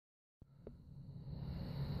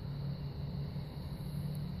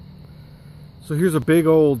So here's a big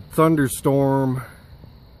old thunderstorm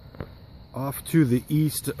off to the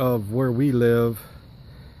east of where we live,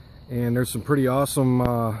 and there's some pretty awesome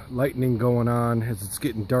lightning going on as it's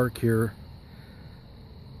getting dark here.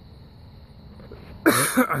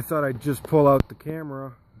 I thought I'd just pull out the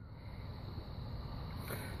camera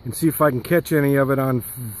and see if I can catch any of it on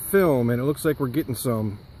film, and it looks like we're getting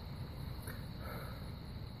some.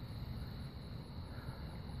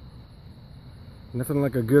 Nothing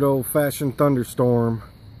like a good old-fashioned thunderstorm.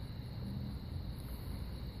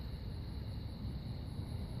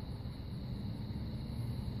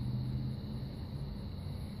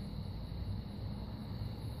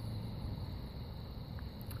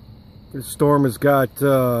 This storm has got,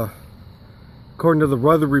 according to the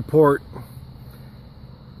weather report,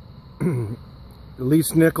 at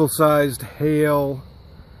least nickel-sized hail,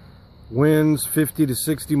 winds 50 to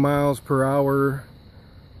 60 miles per hour,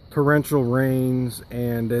 torrential rains,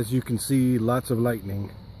 and as you can see, lots of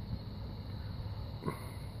lightning.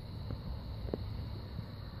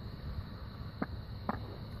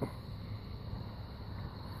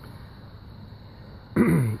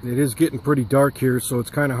 It is getting pretty dark here, so it's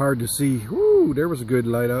kind of hard to see. Woo, there was a good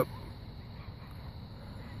light up.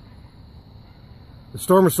 The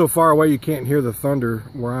storm is so far away you can't hear the thunder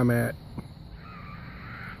where I'm at.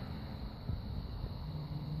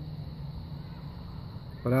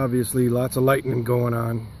 But obviously lots of lightning going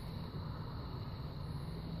on.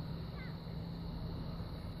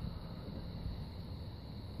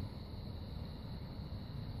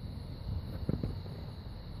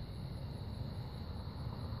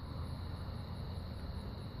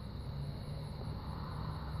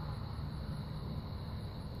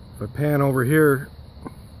 If I pan over here,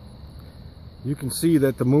 you can see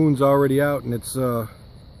that the moon's already out, and it's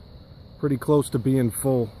pretty close to being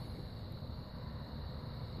full.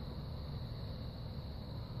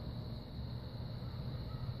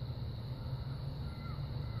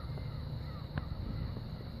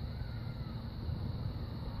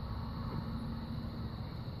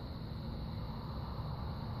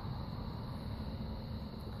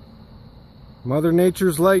 Mother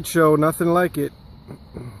Nature's light show, nothing like it.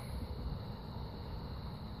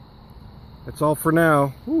 That's all for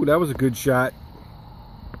now. Ooh, that was a good shot.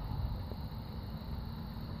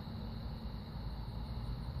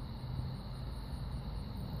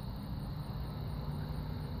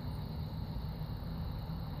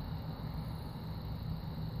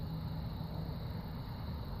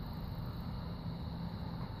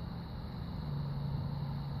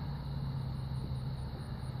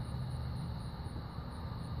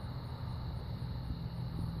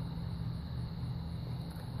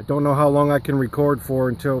 I don't know how long I can record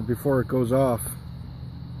for before it goes off.